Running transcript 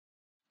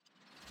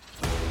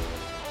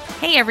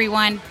Hey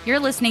everyone, you're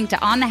listening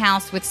to On the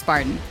House with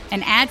Spartan,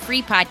 an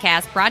ad-free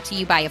podcast brought to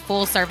you by a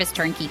full-service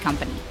turnkey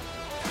company.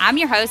 I'm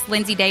your host,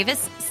 Lindsay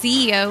Davis,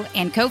 CEO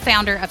and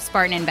co-founder of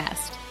Spartan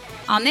Invest.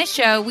 On this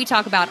show, we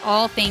talk about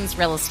all things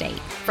real estate,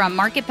 from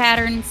market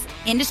patterns,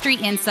 industry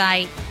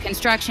insight,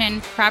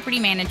 construction,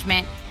 property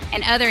management,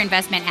 and other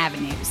investment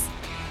avenues.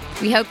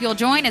 We hope you'll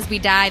join as we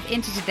dive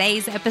into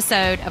today's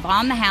episode of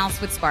On the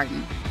House with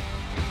Spartan.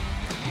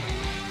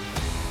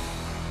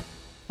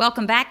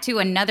 Welcome back to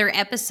another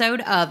episode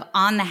of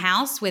On the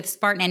House with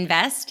Spartan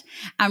Invest.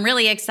 I'm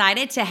really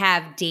excited to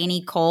have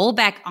Danny Cole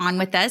back on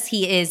with us.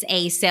 He is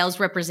a sales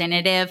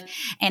representative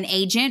and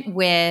agent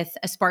with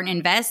Spartan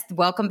Invest.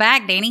 Welcome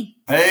back, Danny.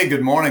 Hey,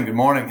 good morning. Good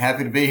morning.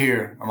 Happy to be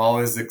here. I'm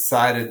always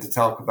excited to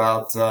talk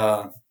about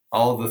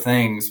all the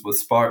things with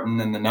Spartan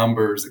and the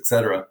numbers, et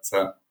cetera.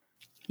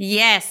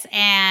 Yes,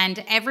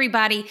 and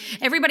everybody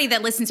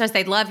that listens to us,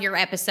 they love your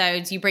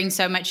episodes. You bring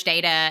so much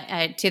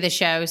data to the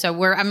show,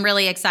 so I'm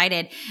really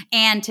excited.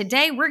 And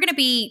today we're going to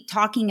be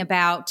talking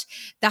about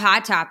the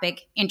hot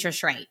topic,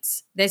 interest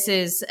rates. This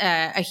is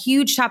a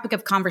huge topic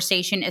of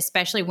conversation,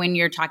 especially when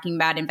you're talking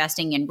about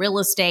investing in real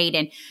estate.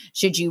 And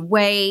should you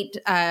wait?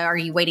 Are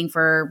you waiting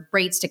for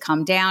rates to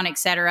come down, et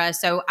cetera?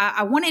 So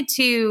I wanted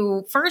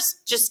to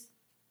first just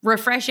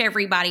refresh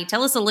everybody.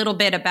 Tell us a little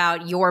bit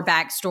about your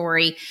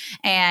backstory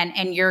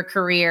and your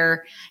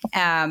career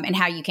and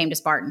how you came to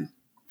Spartan.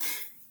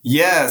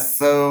 Yes.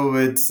 So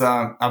it's,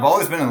 I've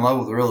always been in love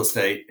with real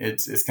estate.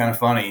 It's kind of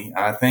funny.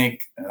 I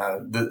think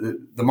the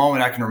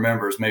moment I can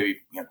remember is maybe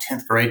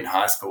 10th grade in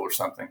high school or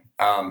something.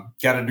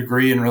 Got a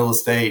degree in real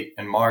estate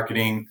and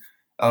marketing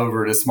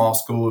over at a small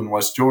school in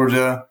West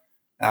Georgia.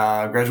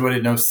 Graduated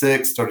in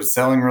 2006, started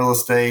selling real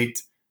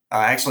estate.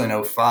 Actually in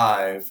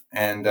 2005,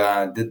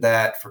 and did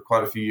that for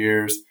quite a few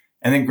years,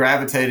 and then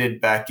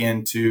gravitated back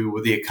into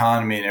with the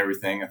economy and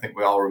everything. I think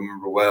we all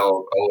remember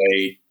well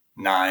 2008,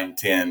 9,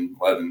 10,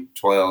 11,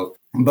 12.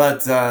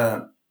 But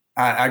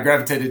I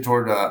gravitated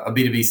toward a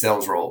B2B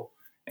sales role.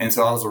 And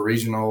so I was a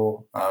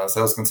regional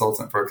sales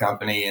consultant for a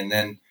company. And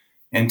then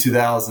in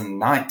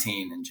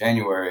 2019, in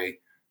January,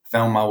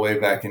 found my way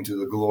back into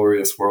the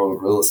glorious world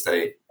of real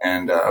estate.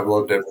 And I've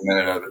loved every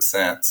minute of it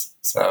since.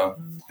 So,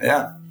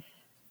 yeah.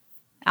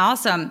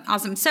 Awesome.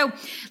 So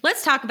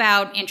let's talk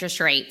about interest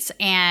rates.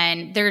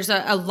 And there's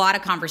a lot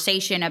of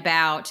conversation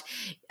about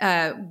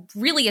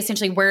really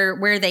essentially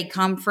where they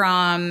come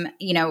from,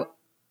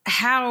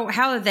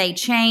 how they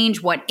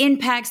change, what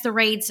impacts the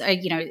rates.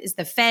 Is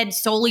the Fed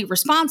solely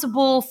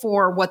responsible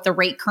for what the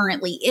rate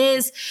currently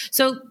is?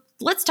 So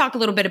let's talk a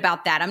little bit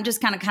about that. I'm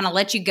just kind of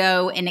let you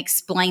go and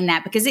explain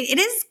that because it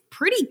is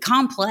pretty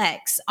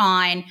complex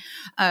on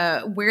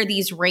where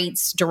these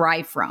rates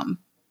derive from.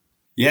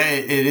 Yeah,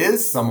 it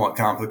is somewhat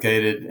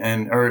complicated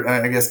or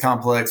I guess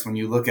complex when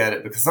you look at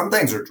it because some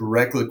things are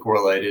directly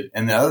correlated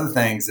and the other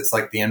things, it's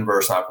like the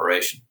inverse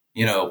operation.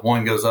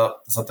 One goes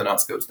up, something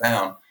else goes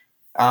down.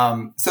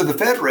 So the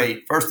Fed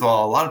rate, first of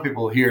all, a lot of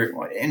people hear,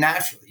 and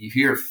naturally you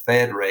hear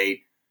Fed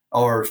rate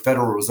or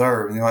Federal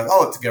Reserve and you're like,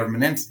 oh, it's a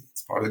government entity.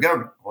 It's part of the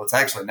government. Well, it's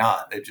actually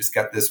not. They've just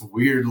got this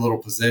weird little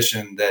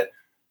position that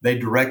they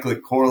directly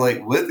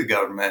correlate with the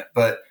government,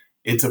 but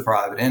it's a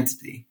private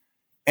entity.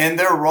 And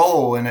their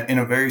role in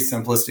a very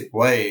simplistic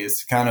way is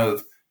to kind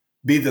of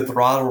be the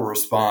throttle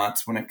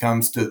response when it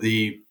comes to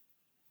the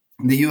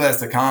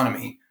U.S.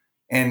 economy.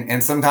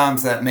 And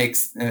sometimes that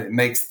makes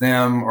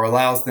them or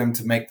allows them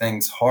to make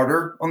things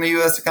harder on the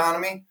U.S.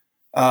 economy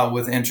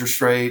with interest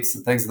rates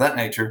and things of that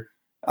nature.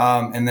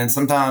 And then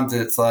sometimes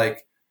it's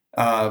like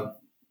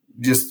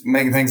just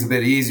making things a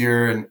bit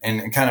easier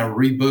and kind of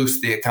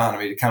reboost the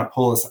economy to kind of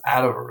pull us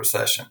out of a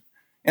recession.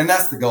 And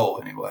that's the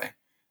goal anyway.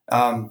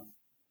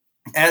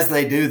 As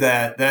they do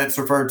that, that's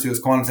referred to as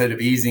quantitative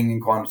easing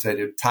and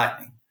quantitative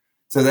tightening.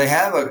 So they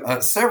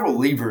have several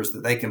levers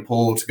that they can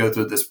pull to go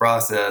through this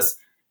process,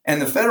 and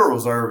the Federal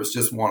Reserve is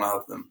just one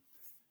of them.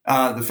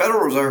 The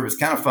Federal Reserve is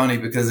kind of funny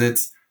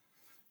because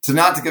so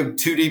not to go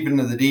too deep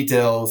into the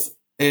details,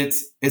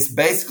 it's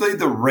basically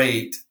the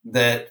rate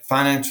that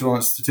financial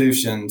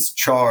institutions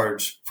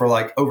charge for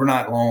like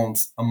overnight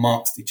loans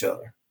amongst each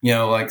other.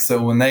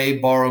 So when they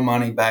borrow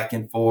money back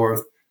and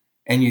forth,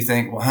 and you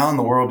think, well, how in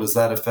the world does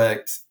that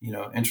affect,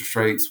 interest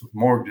rates with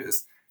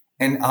mortgages?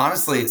 And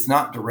honestly, it's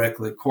not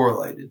directly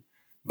correlated.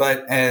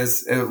 But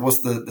as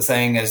what's the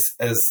saying, as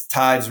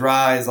tides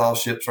rise, all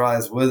ships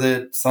rise with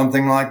it,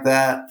 something like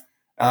that.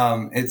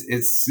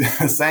 It's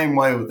the same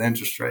way with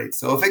interest rates.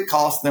 So if it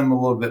costs them a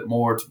little bit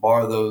more to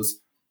borrow those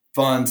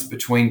funds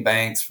between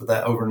banks for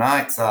that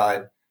overnight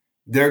side,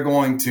 they're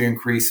going to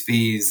increase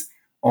fees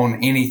on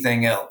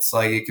anything else.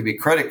 Like it could be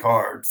credit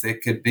cards,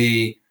 it could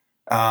be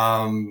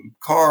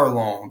car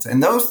loans,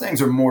 and those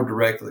things are more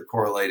directly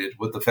correlated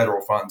with the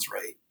federal funds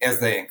rate as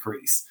they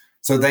increase.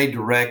 So they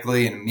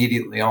directly and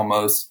immediately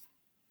almost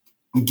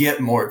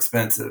get more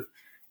expensive.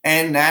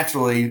 And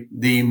naturally,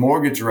 the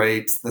mortgage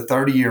rates, the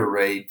 30-year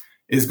rate,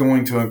 is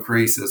going to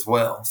increase as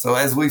well. So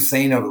as we've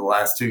seen over the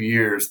last 2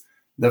 years,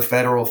 the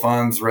federal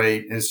funds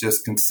rate is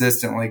just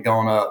consistently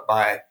gone up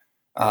by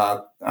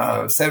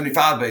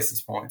 75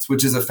 basis points,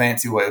 which is a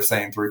fancy way of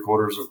saying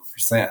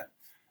 0.75%,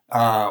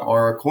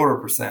 or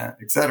 0.25%,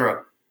 et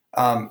cetera.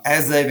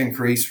 As they've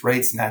increased,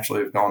 rates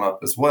naturally have gone up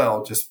as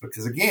well, just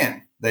because,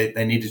 again,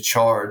 they need to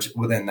charge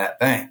within that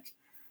bank.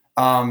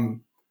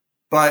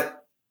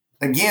 But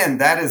again,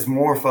 that is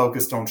more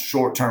focused on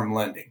short-term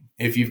lending.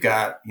 If you've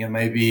got,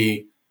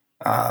 maybe,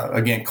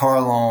 again,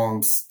 car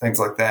loans, things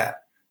like that.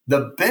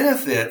 The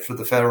benefit for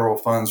the federal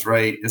funds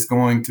rate is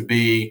going to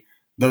be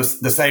the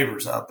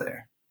savers out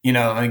there.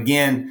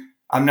 Again,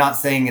 I'm not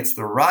saying it's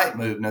the right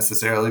move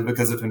necessarily,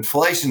 because if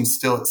inflation's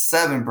still at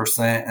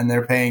 7% and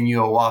they're paying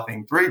you a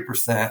whopping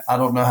 3%, I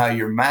don't know how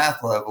your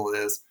math level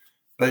is,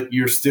 but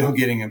you're still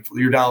getting,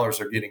 your dollars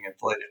are getting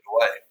inflated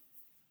away.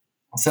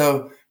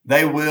 So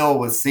they will,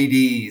 with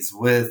CDs,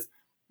 with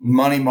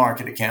money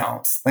market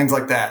accounts, things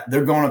like that,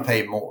 they're going to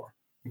pay more.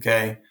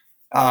 Okay.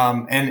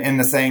 And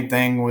the same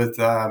thing with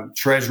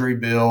Treasury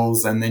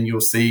bills, and then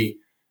you'll see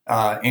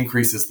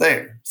increases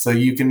there. So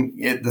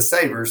the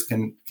savers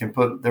can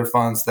put their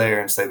funds there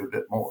and save a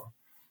bit more.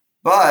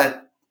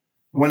 But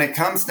when it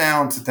comes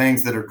down to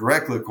things that are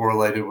directly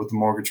correlated with the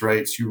mortgage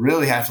rates, you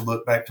really have to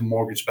look back to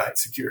mortgage-backed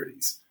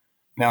securities.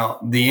 Now,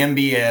 the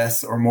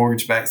MBS, or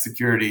mortgage-backed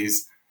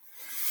securities,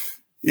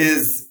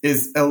 is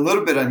a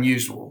little bit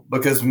unusual,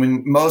 because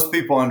when most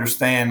people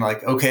understand,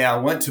 like, okay, I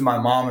went to my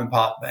mom and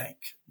pop bank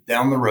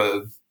down the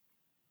road,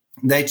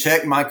 they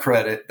checked my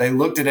credit, they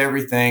looked at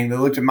everything, they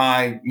looked at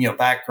my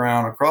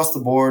background across the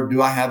board.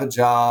 Do I have a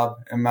job?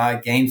 Am I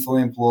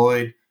gainfully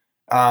employed?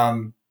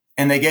 And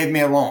they gave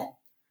me a loan.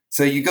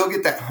 So you go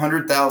get that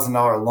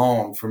 $100,000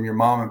 loan from your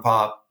mom and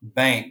pop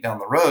bank down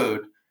the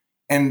road,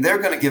 and they're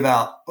going to give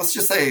out, let's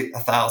just say,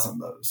 1,000 of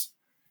those.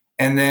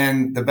 And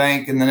then the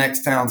bank in the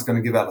next town is going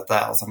to give out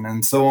 1,000,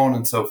 and so on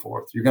and so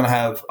forth. You're going to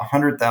have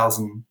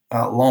 100,000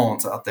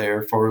 loans out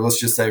there for, let's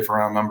just say, for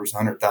round numbers,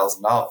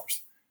 $100,000.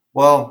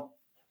 Well,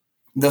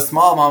 the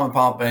small mom and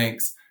pop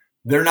banks,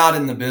 they're not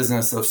in the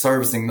business of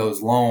servicing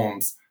those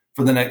loans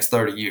for the next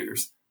 30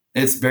 years.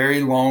 It's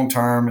very long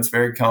term. It's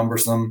very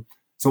cumbersome.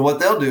 So what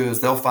they'll do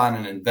is they'll find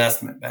an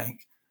investment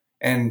bank,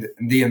 and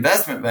the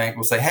investment bank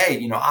will say,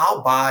 hey,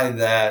 I'll buy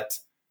that,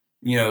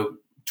 $20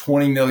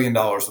 million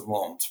of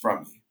loans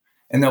from you.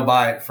 And they'll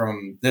buy it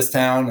from this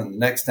town and the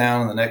next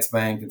town and the next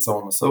bank, and so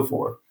on and so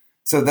forth.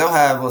 So they'll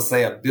have, let's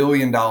say, $1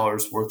 billion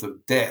worth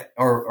of debt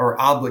or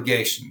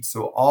obligations.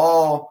 So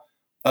all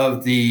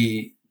of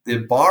the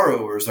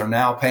borrowers are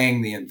now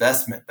paying the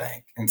investment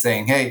bank and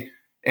saying, hey,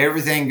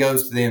 everything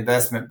goes to the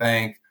investment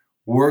bank.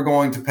 We're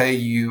going to pay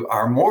you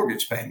our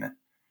mortgage payment.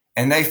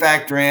 And they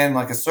factor in,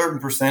 like, a certain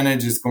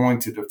percentage is going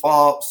to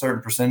default,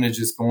 certain percentage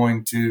is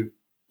going to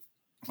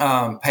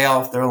pay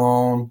off their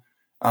loan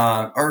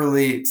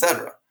early, et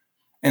cetera.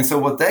 And so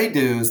what they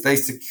do is they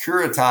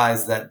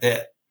securitize that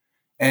debt.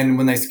 And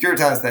when they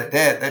securitize that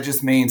debt, that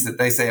just means that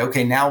they say,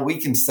 okay, now we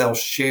can sell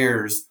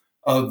shares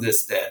of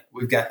this debt.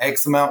 We've got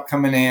X amount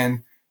coming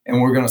in,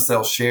 and we're going to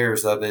sell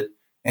shares of it,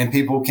 and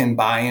people can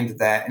buy into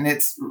that. And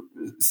it's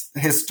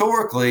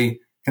historically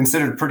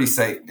considered pretty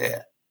safe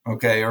debt,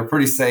 okay, or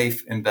pretty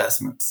safe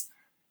investments.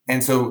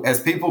 And so as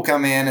people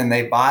come in and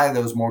they buy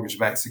those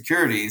mortgage-backed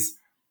securities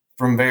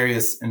from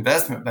various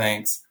investment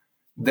banks,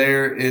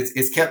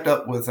 it's kept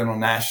up with on a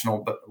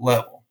national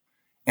level.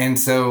 And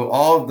so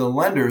all of the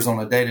lenders on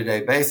a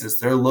day-to-day basis,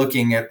 they're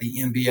looking at the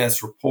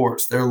MBS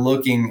reports. They're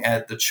looking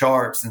at the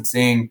charts and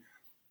seeing,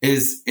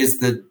 is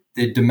the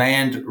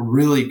demand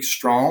really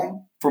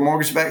strong for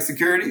mortgage-backed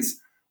securities,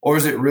 or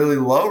is it really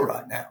low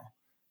right now?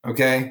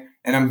 Okay.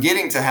 And I'm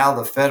getting to how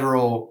the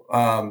Federal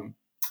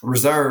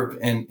Reserve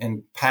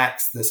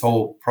impacts this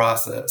whole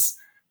process.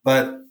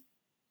 But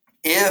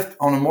if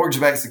on a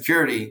mortgage-backed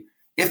security,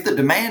 if the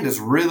demand is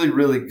really,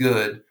 really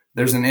good,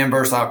 there's an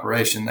inverse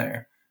operation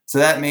there. So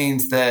that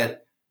means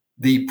that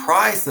the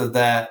price of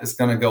that is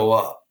going to go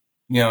up.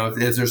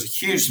 If there's a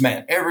huge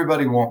demand,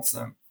 everybody wants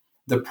them.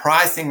 The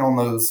pricing on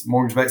those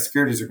mortgage-backed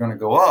securities are going to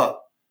go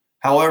up.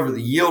 However,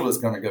 the yield is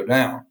going to go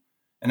down.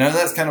 And I know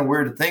that's kind of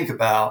weird to think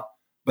about,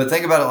 but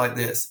think about it like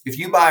this. If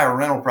you buy a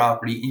rental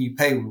property and you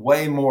pay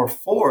way more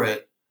for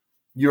it,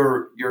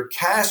 your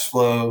cash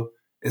flow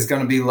is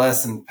going to be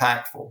less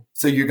impactful.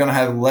 So you're going to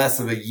have less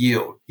of a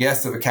yield,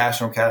 yes, of a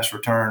cash on cash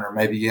return, or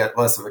maybe yet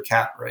less of a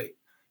cap rate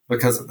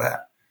because of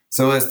that.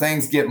 So as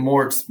things get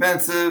more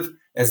expensive,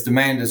 as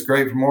demand is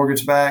great for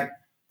mortgage back,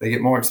 they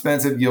get more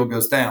expensive, yield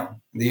goes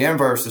down. The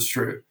inverse is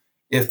true.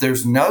 If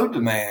there's no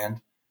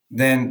demand,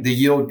 then the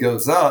yield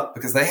goes up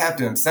because they have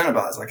to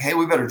incentivize, like, hey,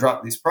 we better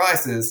drop these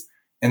prices,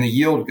 and the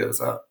yield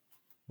goes up.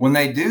 When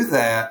they do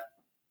that,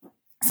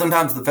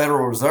 sometimes the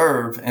Federal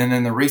Reserve, and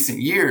in the recent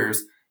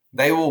years,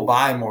 they will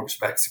buy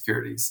mortgage-backed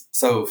securities.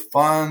 So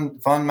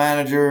fund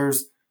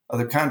managers,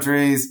 other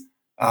countries,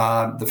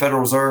 the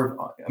Federal Reserve,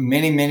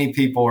 many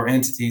people or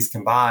entities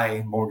can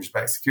buy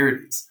mortgage-backed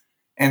securities.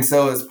 And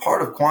so as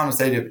part of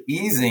quantitative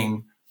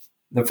easing,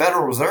 the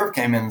Federal Reserve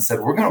came in and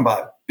said, we're going to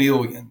buy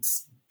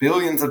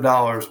billions of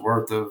dollars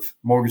worth of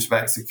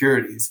mortgage-backed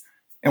securities.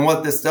 And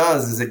what this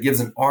does is it gives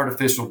an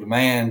artificial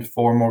demand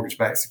for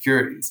mortgage-backed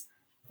securities.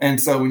 And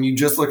so when you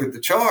just look at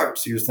the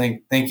charts, you're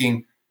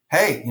thinking,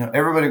 hey,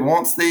 everybody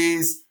wants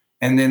these.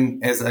 And then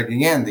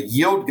again, the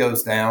yield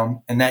goes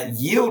down, and that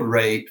yield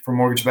rate for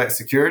mortgage-backed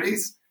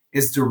securities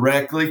is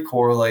directly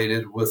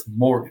correlated with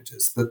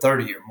mortgages, the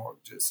 30-year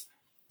mortgages.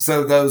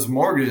 So those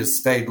mortgages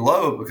stayed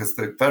low because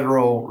the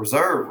Federal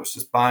Reserve was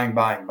just buying.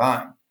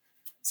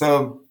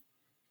 So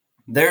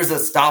there's a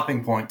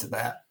stopping point to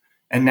that.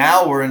 And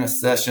now we're in a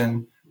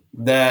session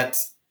that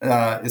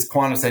is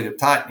quantitative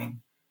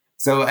tightening.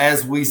 So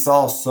as we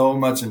saw so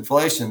much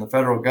inflation, the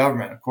federal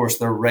government, of course,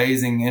 they're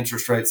raising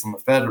interest rates on the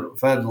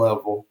Fed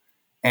level,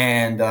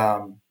 and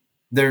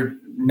they're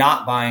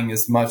not buying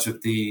as much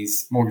of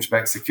these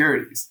mortgage-backed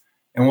securities.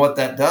 And what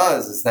that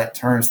does is that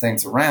turns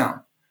things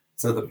around.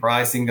 So the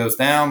pricing goes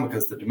down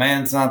because the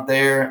demand's not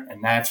there,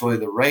 and naturally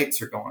the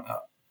rates are going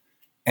up.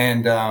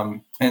 And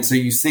so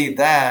you see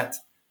that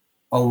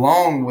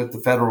along with the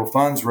federal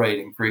funds rate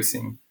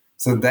increasing.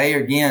 So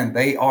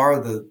they are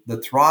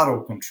the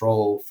throttle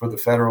control for the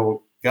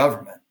federal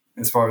government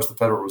as far as the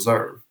Federal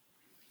Reserve.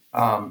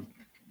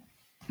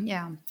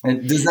 Yeah.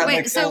 And does that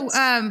make sense?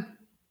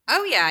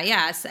 Oh, yeah,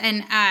 yes.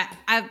 And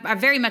I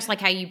very much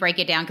like how you break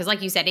it down because,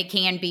 like you said, it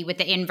can be with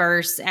the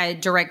inverse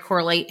direct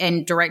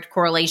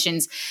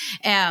correlations.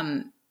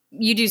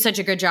 You do such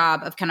a good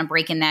job of kind of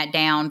breaking that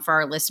down for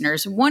our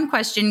listeners. One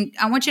question,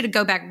 I want you to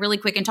go back really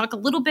quick and talk a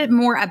little bit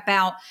more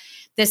about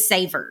the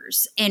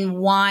savers and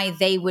why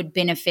they would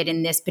benefit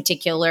in this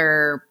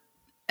particular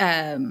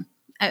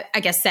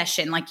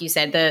session, like you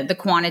said, the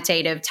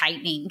quantitative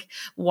tightening,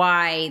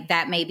 why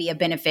that may be a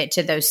benefit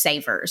to those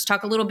savers.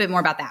 Talk a little bit more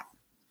about that.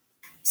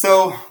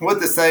 So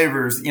with the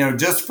savers,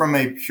 just from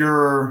a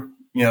pure,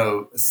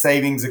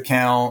 savings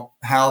account,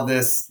 how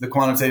the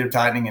quantitative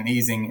tightening and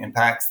easing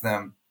impacts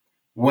them,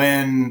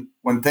 when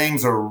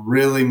things are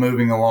really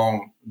moving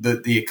along,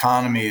 the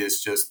economy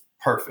is just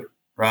perfect,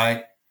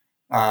 right?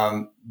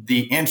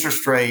 The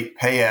interest rate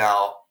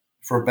payout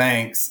for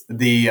banks,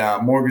 the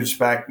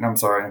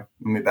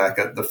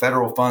the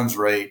federal funds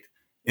rate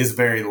is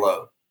very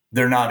low.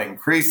 They're not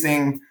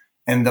increasing,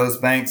 and those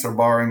banks are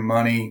borrowing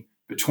money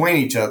between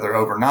each other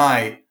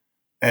overnight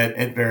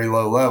at very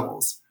low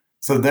levels.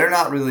 So they're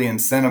not really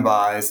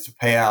incentivized to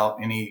pay out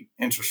any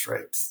interest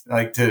rates,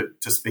 like to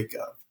speak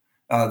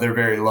of. They're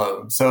very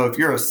low. So if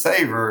you're a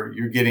saver,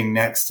 you're getting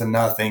next to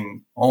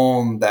nothing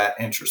on that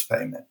interest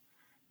payment.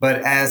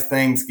 But as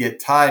things get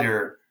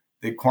tighter,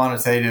 the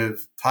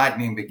quantitative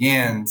tightening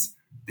begins,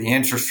 the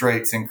interest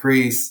rates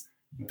increase,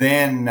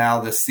 then now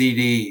the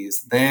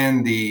CDs,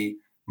 then the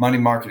money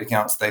market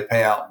accounts, they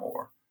pay out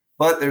more.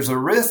 But there's a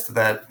risk to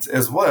that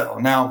as well.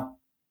 Now,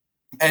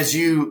 as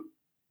you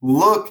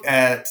look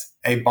at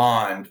a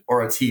bond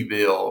or a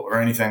T-bill or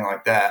anything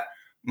like that,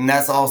 and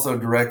that's also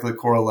directly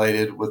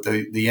correlated with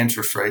the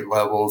interest rate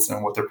levels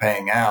and what they're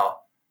paying out.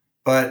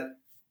 But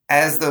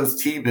as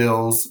those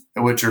T-bills,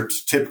 which are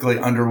typically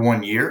under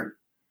 1 year,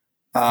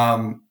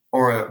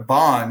 or a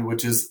bond,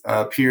 which is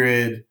a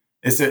period,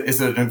 it's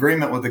an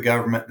agreement with the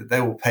government that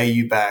they will pay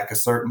you back a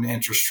certain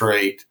interest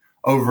rate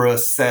over a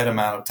set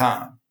amount of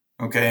time.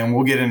 Okay, and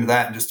we'll get into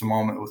that in just a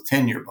moment with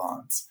 10-year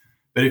bonds.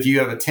 But if you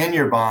have a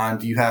 10-year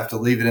bond, you have to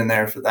leave it in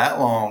there for that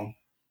long,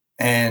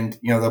 and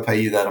they'll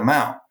pay you that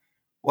amount.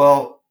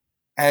 Well,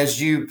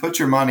 as you put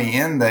your money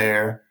in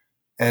there,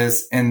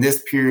 as in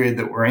this period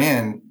that we're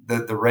in,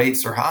 the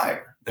rates are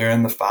higher. They're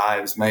in the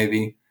 5s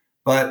maybe.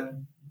 But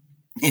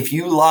if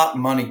you lock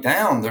money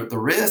down, the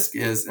risk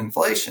is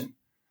inflation.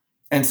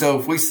 And so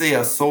if we see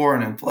a soar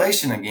in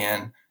inflation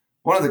again,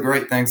 one of the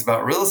great things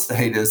about real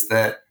estate is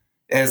that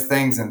as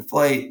things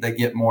inflate, they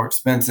get more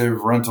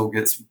expensive.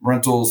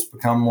 Rentals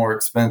become more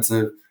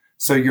expensive.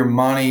 So your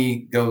money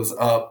goes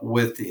up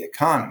with the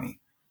economy.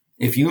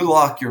 If you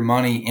lock your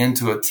money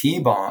into a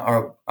T-bond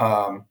or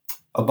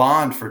a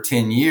bond for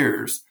 10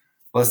 years,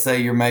 let's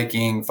say you're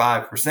making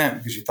 5%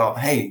 because you thought,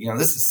 hey,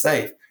 this is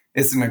safe.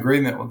 It's an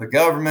agreement with the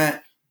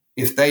government.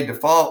 If they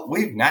default,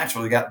 we've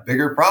naturally got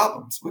bigger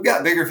problems. We've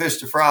got bigger fish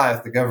to fry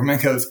if the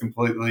government goes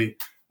completely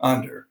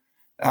under.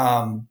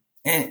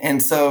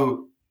 And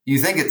so you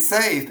think it's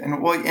safe,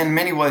 and well, in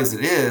many ways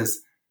it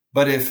is.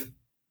 But if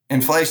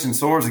inflation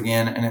soars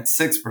again and it's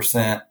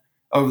 6%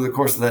 over the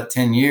course of that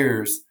 10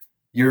 years,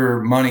 your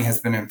money has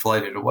been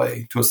inflated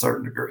away to a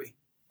certain degree.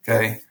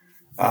 Okay.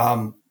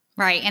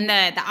 Right. And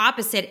the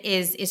opposite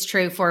is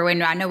true for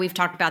when I know we've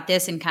talked about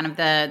this in kind of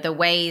the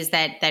ways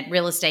that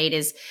real estate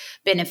is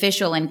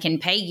beneficial and can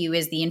pay you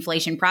is the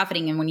inflation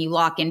profiting. And when you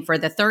lock in for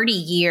the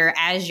 30-year,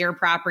 as your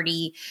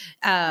property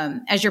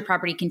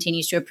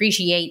continues to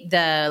appreciate,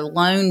 the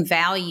loan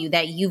value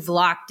that you've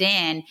locked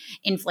in,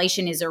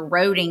 inflation is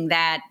eroding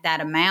that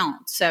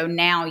amount. So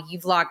now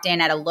you've locked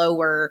in at a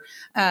lower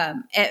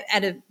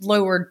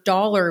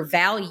dollar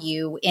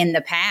value in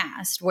the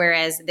past,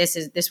 whereas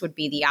this would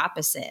be the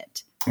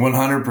opposite.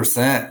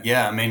 100%.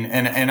 Yeah. I mean,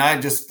 and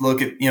I just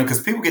look at, because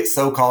people get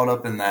so caught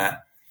up in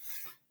that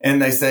and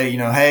they say,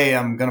 hey,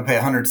 I'm going to pay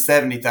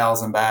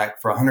 $170,000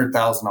 back for a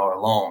 $100,000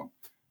 loan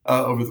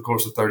over the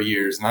course of 30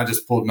 years. And I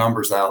just pulled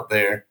numbers out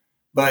there,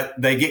 but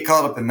they get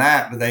caught up in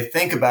that, but they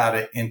think about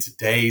it in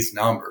today's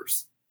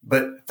numbers.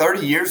 But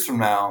 30 years from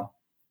now,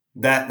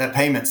 that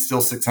payment's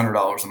still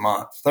 $600 a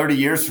month. 30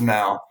 years from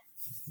now,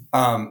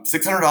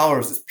 $600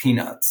 is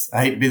peanuts.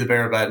 I hate to be the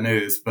bearer of bad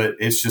news, but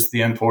it's just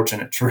the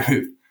unfortunate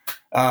truth.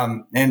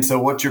 And so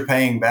what you're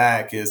paying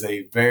back is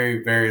a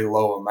very, very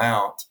low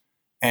amount.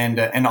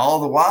 And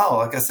all the while,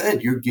 like I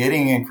said, you're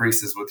getting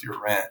increases with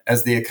your rent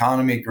as the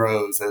economy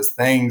grows, as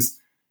things,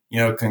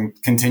 can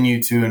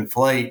continue to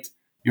inflate,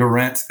 your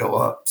rents go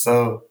up.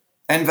 So,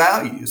 and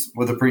values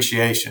with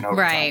appreciation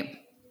over time.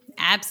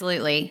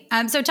 Absolutely.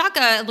 So talk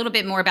a little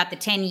bit more about the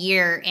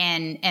 10-year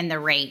and the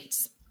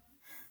rates.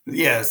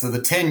 Yeah. So the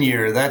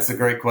 10-year, that's a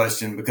great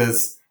question,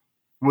 because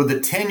with the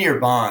 10-year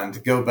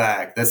bond, go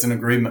back, that's an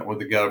agreement with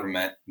the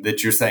government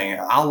that you're saying,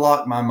 I'll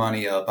lock my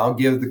money up. I'll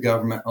give the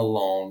government a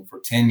loan for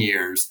 10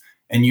 years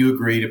and you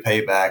agree to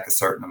pay back a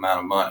certain amount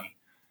of money.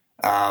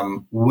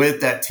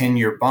 With that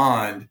 10-year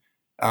bond,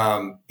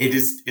 it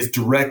is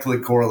directly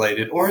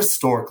correlated, or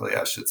historically,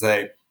 I should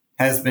say,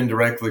 has been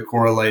directly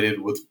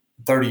correlated with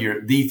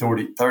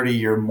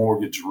 30-year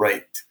mortgage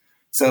rate.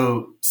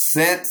 So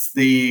since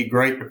the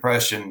Great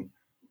Depression,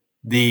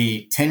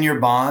 the 10-year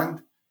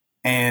bond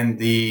and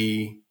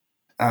the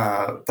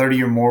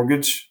 30-year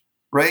mortgage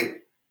rate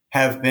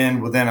have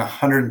been within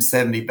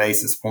 170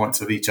 basis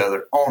points of each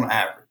other on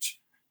average.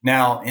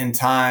 Now, in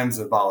times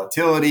of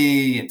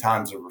volatility, in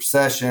times of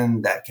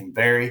recession, that can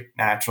vary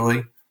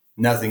naturally.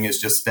 Nothing is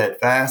just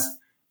steadfast,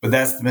 but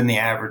that's been the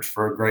average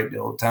for a great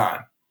deal of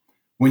time.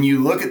 When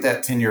you look at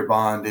that 10-year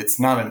bond, it's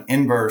not an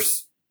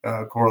inverse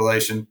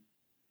correlation.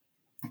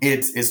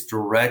 It's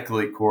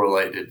directly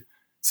correlated.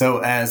 So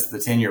as the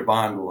 10-year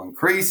bond will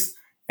increase,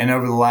 and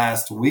over the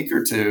last week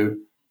or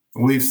two,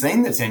 we've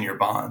seen the 10-year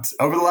bonds.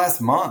 Over the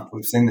last month,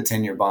 we've seen the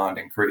 10-year bond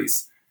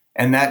increase.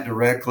 And that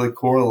directly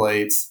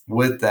correlates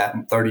with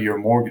that 30-year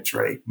mortgage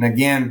rate. And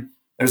again,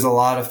 there's a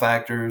lot of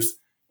factors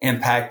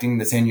impacting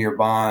the 10-year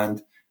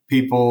bond,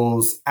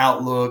 people's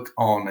outlook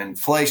on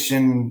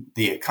inflation,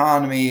 the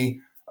economy,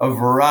 a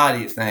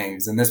variety of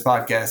things. And this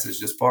podcast is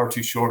just far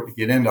too short to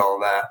get into all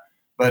that.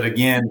 But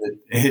again,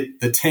 the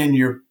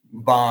 10-year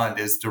bond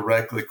is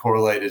directly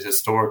correlated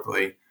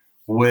historically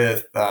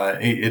with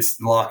it's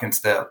lock and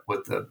step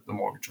with the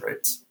mortgage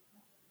rates.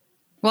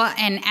 Well,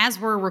 and as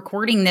we're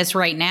recording this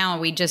right now,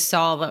 we just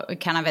saw the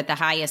kind of at the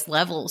highest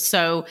level.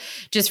 So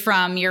just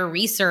from your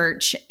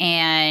research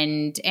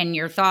and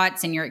your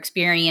thoughts and your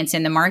experience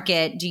in the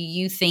market, do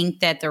you think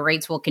that the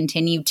rates will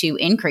continue to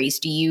increase?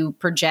 Do you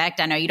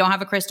project? I know you don't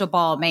have a crystal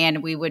ball,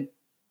 man. We would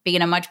be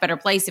in a much better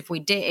place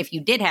if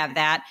you did have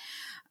that.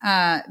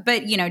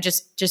 But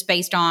just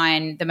based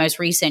on the most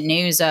recent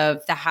news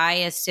of the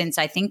highest since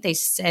I think they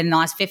said in the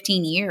last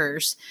 15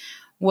 years,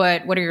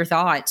 what are your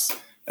thoughts?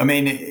 I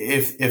mean,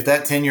 if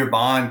that 10-year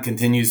bond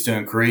continues to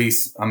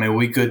increase, I mean,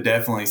 we could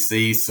definitely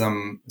see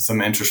some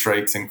interest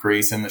rates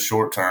increase in the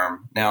short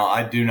term. Now,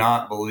 I do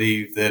not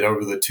believe that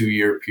over the next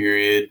 2-year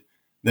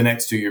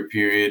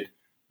period,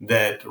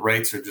 that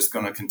rates are just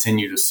going to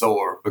continue to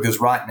soar, because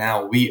right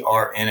now we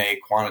are in a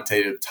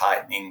quantitative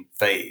tightening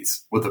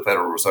phase with the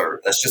Federal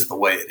Reserve. That's just the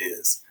way it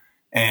is.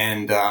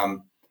 And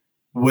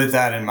with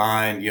that in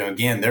mind,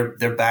 again,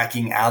 they're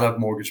backing out of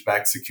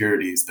mortgage-backed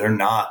securities. They're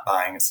not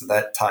buying it, so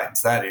that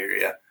tightens that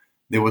area.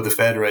 Then with the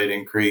Fed rate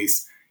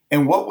increase,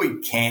 and what we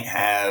can't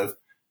have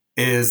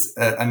is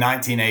a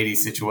 1980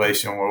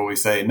 situation where we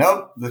say,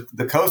 nope,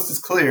 the coast is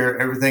clear,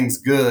 everything's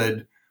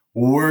good.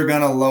 We're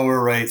going to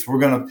lower rates. We're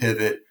going to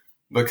pivot,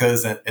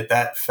 because at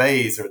that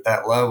phase or at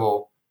that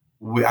level,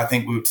 I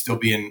think we would still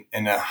be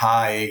in a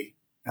high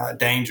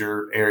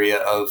danger area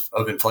of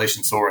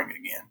inflation soaring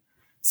again.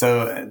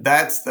 So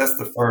that's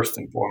the first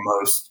and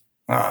foremost,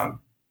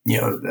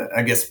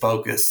 I guess,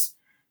 focus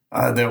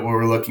that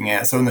we're looking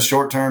at. So in the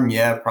short term,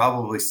 yeah,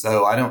 probably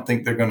so. I don't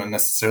think they're going to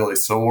necessarily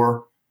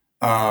soar.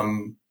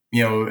 And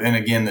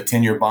again, the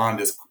 10-year bond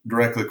is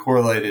directly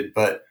correlated,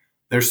 but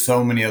there's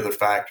so many other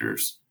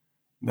factors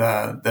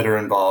that are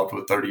involved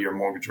with 30-year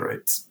mortgage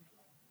rates.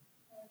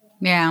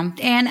 Yeah.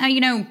 And,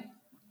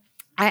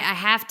 I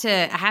have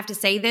to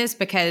say this,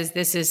 because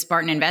this is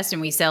Spartan Invest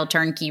and we sell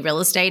turnkey real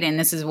estate, and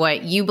this is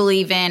what you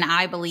believe in.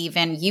 I believe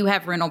in. You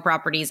have rental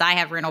properties. I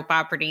have rental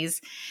properties.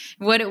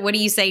 What do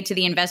you say to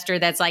the investor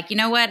that's like, you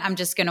know what? I'm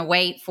just going to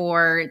wait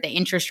for the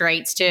interest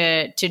rates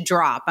to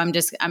drop. I'm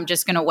just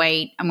going to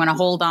wait. I'm going to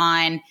hold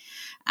on.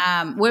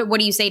 What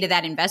do you say to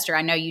that investor?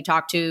 I know you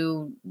talk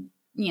to,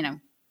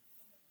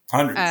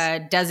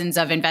 hundreds, dozens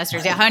of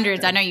investors. Yeah,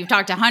 hundreds. I know you've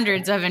talked to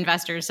hundreds of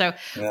investors. So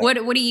yeah. What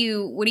do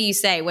you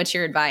say? What's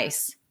your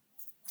advice?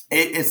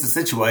 It's a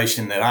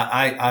situation that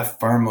I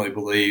firmly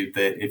believe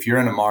that if you're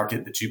in a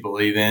market that you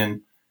believe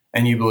in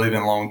and you believe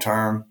in long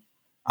term,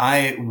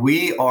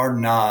 we are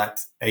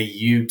not a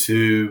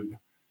YouTube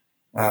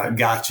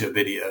gotcha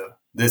video.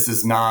 This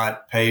is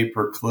not pay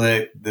per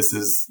click. This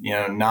is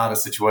not a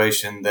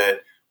situation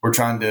that we're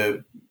trying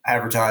to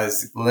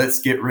advertise.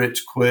 Let's get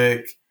rich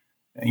quick.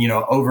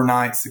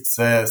 Overnight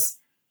success.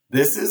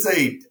 This is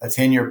a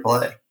 10-year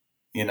play.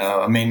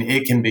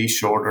 It can be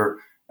shorter.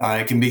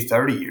 It can be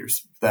 30 years,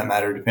 for that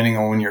matter, depending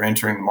on when you're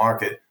entering the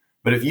market.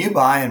 But if you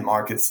buy in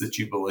markets that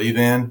you believe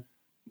in,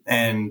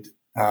 and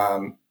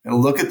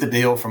look at the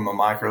deal from a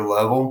micro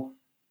level.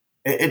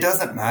 It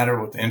doesn't matter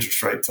what the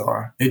interest rates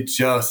are. It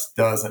just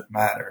doesn't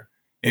matter.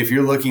 If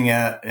you're looking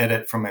at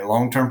it from a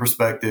long-term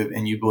perspective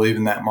and you believe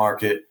in that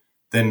market,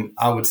 then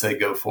I would say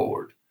go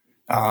forward.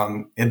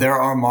 And there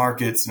are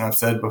markets, and I've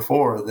said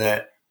before,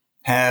 that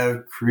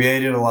have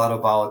created a lot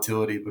of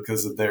volatility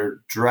because of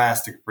their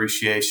drastic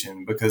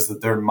appreciation, because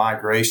of their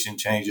migration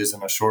changes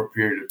in a short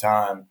period of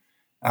time.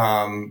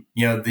 The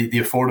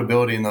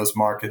affordability in those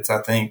markets,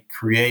 I think,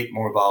 create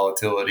more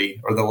volatility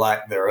or the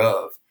lack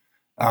thereof.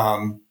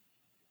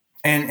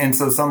 And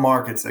so some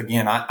markets,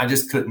 again, I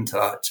just couldn't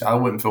touch. I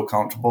wouldn't feel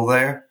comfortable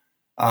there.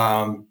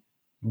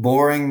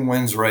 Boring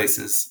wins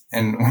races.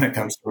 And when it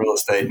comes to real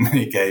estate, in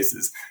many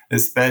cases,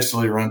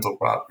 especially rental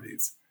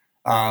properties,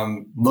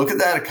 look at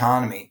that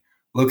economy.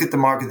 Look at the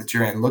market that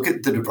you're in. Look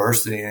at the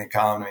diversity in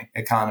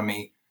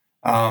economy.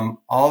 All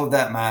of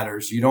that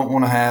matters. You don't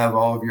want to have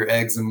all of your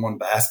eggs in one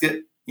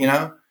basket,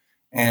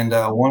 And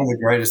one of the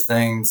greatest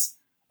things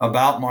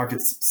about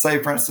markets,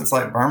 say, for instance,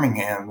 like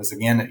Birmingham, is,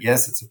 again,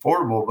 yes, it's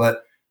affordable,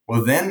 but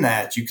within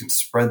that, you can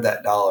spread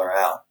that dollar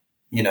out.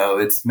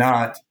 It's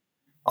not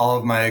all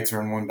of my eggs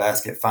are in one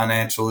basket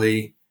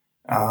financially.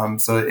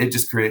 So it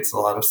just creates a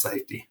lot of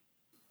safety.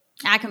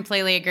 I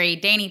completely agree.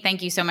 Danny,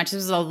 thank you so much. This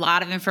was a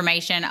lot of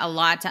information, a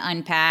lot to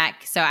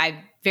unpack. So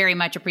I very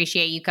much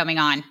appreciate you coming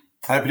on.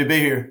 Happy to be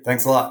here.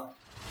 Thanks a lot.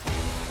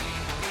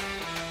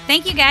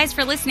 Thank you guys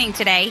for listening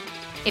today.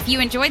 If you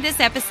enjoyed this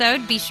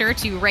episode, be sure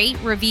to rate,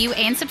 review,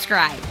 and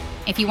subscribe.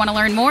 If you want to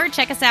learn more,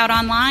 check us out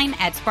online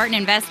at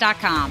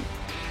SpartanInvest.com.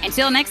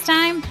 Until next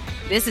time,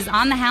 this is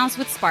On the House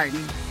with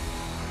Spartan.